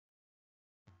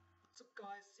What's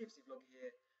up guys, CFC Vlog here,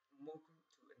 and welcome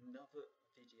to another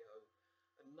video,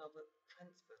 another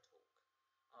transfer talk.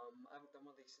 I haven't done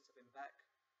one of these since I've been back,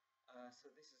 so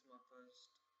this is my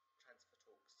first transfer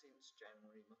talk since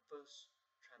January, my first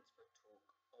transfer talk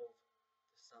of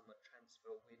the summer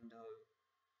transfer window,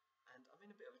 and I'm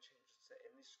in a bit of a change of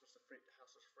setting. This was the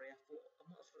house was free. I thought I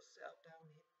might as well set up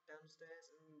downstairs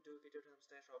and do a video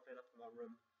downstairs rather than up in my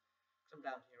room, because I'm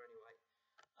down here anyway.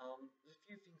 There's a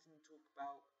few things to talk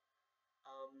about.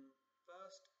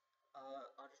 First,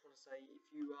 I just want to say, if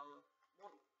you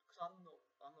want, because I'm not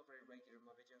very regular in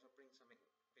my videos, I bring some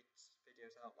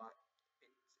videos out like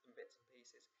bits and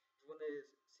pieces. If you want to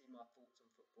see my thoughts on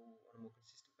football on a more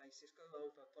consistent basis, go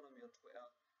over, follow me on Twitter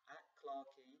at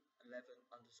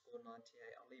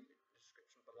Clarky11_98. I'll leave it in the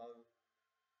description below.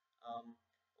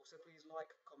 Also, please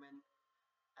like, comment,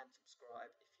 and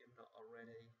subscribe if you're not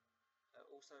already.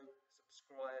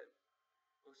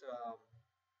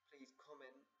 Please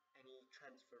comment any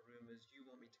transfer rumours you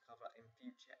want me to cover in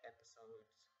future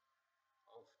episodes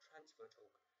of Transfer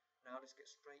Talk. Now let's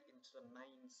get straight into the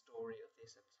main story of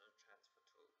this episode of Transfer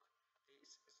Talk.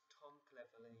 This is Tom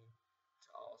Cleverley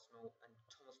to Arsenal and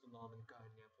Thomas Vermaelen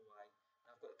going the other way.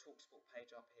 Now I've got the TalkSport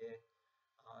page up here.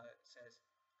 It says,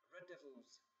 Red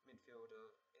Devils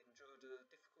midfielder endured a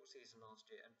difficult season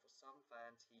last year, and for some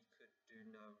fans he could do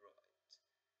no right.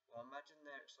 Well, imagine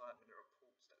their excitement at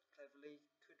reports that Cleverley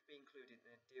could be included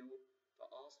in a deal for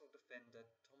Arsenal defender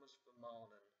Thomas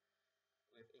Vermaelen,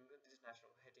 with England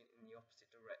international heading in the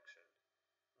opposite direction.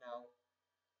 Now,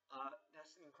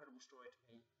 that's an incredible story to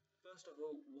me. First of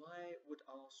all, why would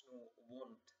Arsenal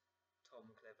want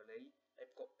Tom Cleverley?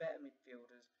 They've got better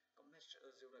midfielders, got Mesut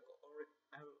Ozil, they've got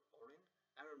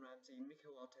Aaron Ramsey,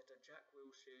 Mikel Arteta, Jack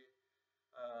Wilshere,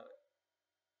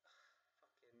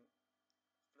 fucking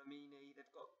Flamini.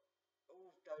 They've got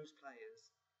all of those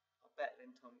players are better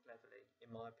than Tom Cleverley,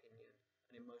 in my opinion,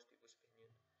 and in most people's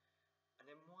opinion. And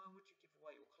then why would you give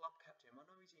away your club captain? I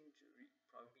know he's injury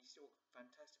prone, but he's still a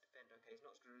fantastic defender. Okay, he's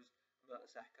not as good as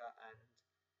Mertesacker and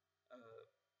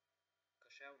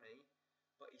Koscielny,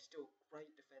 but he's still a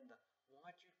great defender.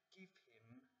 Why'd you give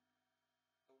him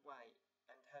away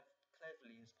and have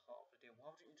Cleverley as part of the deal?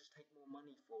 Why wouldn't you just take more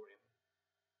money for him?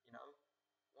 You know,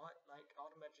 why? Like,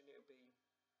 I'd imagine it would be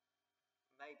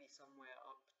maybe somewhere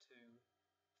up to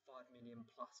 5 million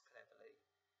plus Cleverley.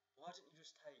 Why didn't you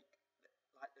just take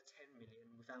like the 10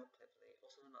 million without Cleverley or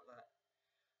something like that?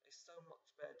 It's so much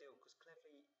better deal, because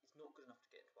Cleverley is not good enough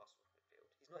to get into Arsenal's midfield.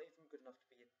 He's not even good enough to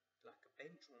be like a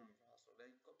bench warmer for Arsenal.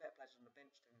 They've got better players on the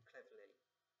bench than Cleverley.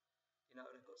 You know,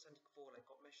 they've got Santi Cazorla, they've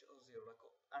got Mesut Ozil, they've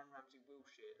got Aaron Ramsey,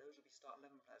 Wilshere. Those will be start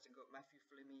 11 players. They've got Matthew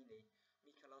Flamini,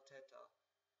 Mikel Arteta.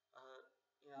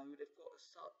 You know, they've got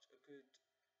such a good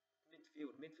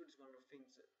midfield. Midfield is one of the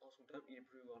things that Arsenal don't need to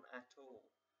improve on at all.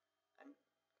 And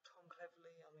Tom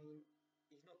Cleverley, I mean,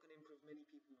 he's not going to improve many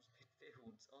people's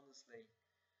midfields, honestly.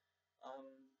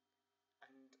 And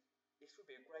this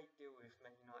would be a great deal if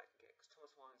Man United can get, because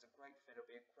Thomas Vermaelen is a great defender,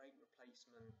 be a great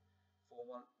replacement for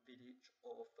one Vidic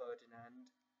or Ferdinand.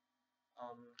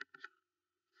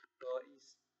 But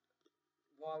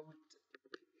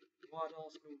why'd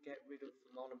Arsenal get rid of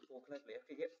Vermaelen for Cleverley? If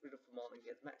you get rid of Vermaelen and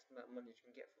get the maximum amount of money you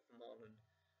can get for Vermaelen,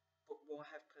 but why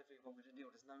have Cleverley involved in the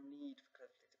deal? There's no need for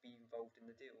Cleverley to be involved in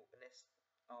the deal unless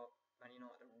Man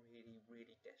United are really,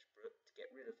 really desperate to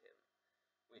get rid of him,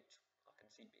 which I can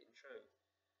see being true.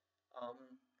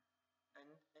 And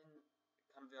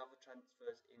kind of the other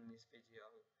transfers in this video,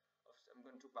 obviously I'm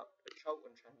going to talk about a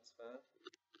Charlton transfer.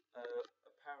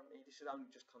 Apparently, this has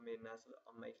only just come in as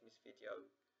I'm making this video.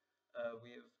 A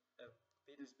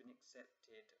bid has been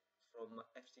accepted from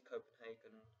FC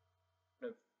Copenhagen,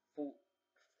 from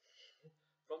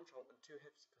Charlton to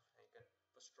FC Copenhagen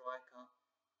for striker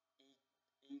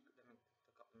let me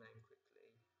look up the name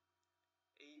quickly.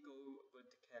 Igor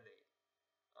Vetokele.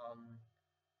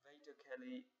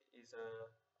 Vetokele is I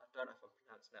don't know if I'm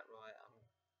pronouncing that right.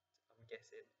 I'm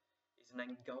guessing. He's an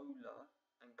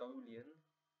Angolian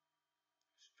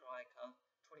striker,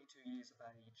 22 years of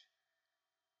age.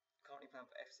 Currently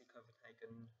playing for FC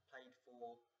Copenhagen. Played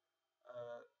for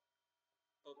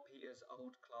Bob Peters'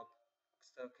 old club,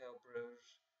 Cercle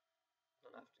Bruges.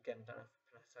 Don't know if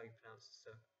how you pronounce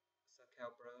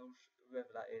Cercle Bruges,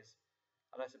 whoever that is.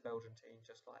 I know it's a Belgian team,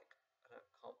 just like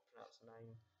can't pronounce the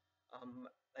name.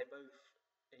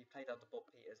 He played under Bob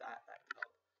Peters at that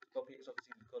club. Bob Peters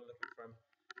obviously gone looking for him.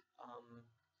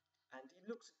 And he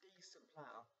looks a decent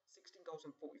player. 16 goals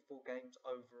in 44 games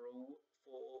overall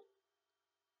for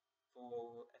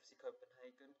FC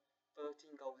Copenhagen.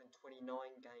 13 goals in 29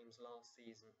 games last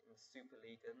season in the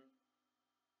Superligaen,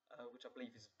 which I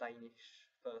believe is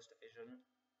Danish First Division.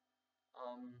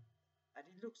 And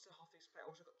he looks to half expect.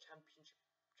 Also got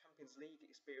Champions League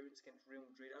experience against Real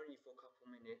Madrid, only for a couple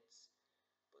minutes,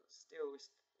 but still,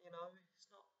 it's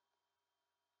not.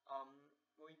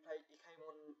 Well, he came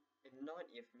on in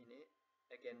 90th minute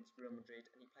against Real Madrid,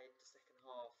 and he played the second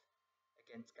half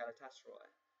against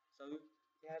Galatasaray. So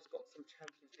he has got some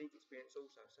Champions League experience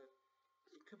also. So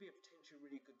it could be a potentially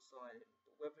really good signing,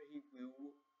 but whether he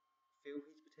will feel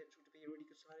his potential to be a really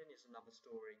good signing is another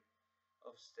story.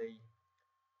 Obviously,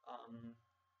 um,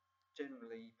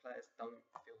 generally players don't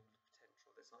feel the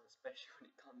potential they sign, especially when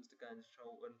it comes to going to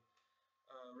Charlton.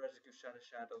 Radical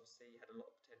Shadashad obviously had a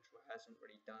lot of potential, hasn't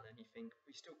really done anything.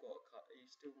 We still got a cut. He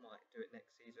still might do it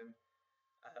next season.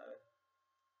 Uh,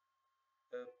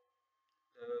 the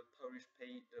the Polish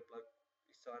Pete, the bloke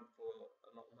he signed for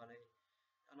a lot of money.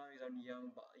 I know he's only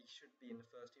young, but he should be in the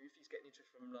first team. If he's getting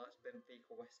interest from like Benfica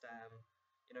or West Ham,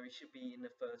 he should be in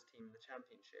the first team in the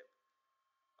Championship.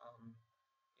 Um,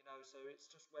 so it's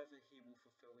just whether he will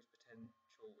fulfil his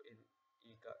potential in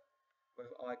Igor.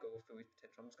 Whether Igor will fulfill his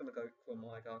potential. I'm just going to go call him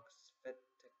Igor because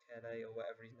Vetokele or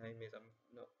whatever his name is. I'm just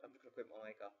going to call him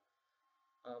Igor.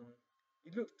 He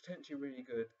looks potentially really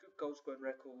good. Good goal scoring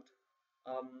record.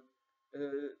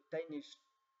 Danish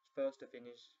first to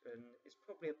finish and is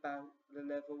probably about the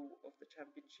level of the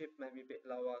Championship, maybe a bit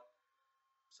lower.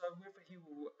 So whether he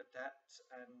will adapt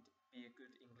and be a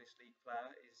good English league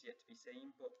player is yet to be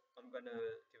seen, but I'm gonna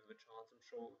give him a chance. I'm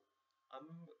sure. I'm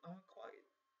quite.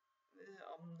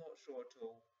 I'm not sure at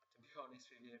all, to be honest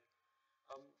with you.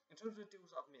 In terms of the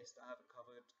deals I've missed, I haven't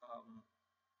covered.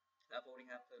 That have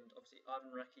already happened. Obviously,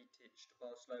 Ivan Rakitic to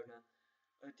Barcelona,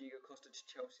 Diego Costa to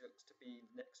Chelsea looks to be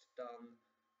next done.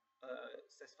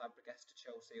 Cesc Fabregas to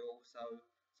Chelsea also.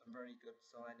 Some very good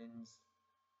signings.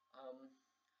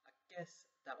 I guess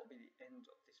that will be the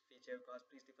end of this video, guys.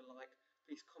 Please leave a like.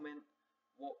 Please comment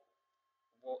what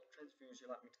transfers you'd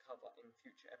like me to cover in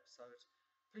future episodes.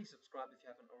 Please subscribe if you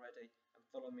haven't already, and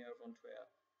follow me over on Twitter.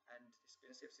 And this has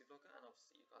been a CFC Vlogger, and I'll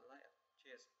see you guys later.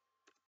 Cheers.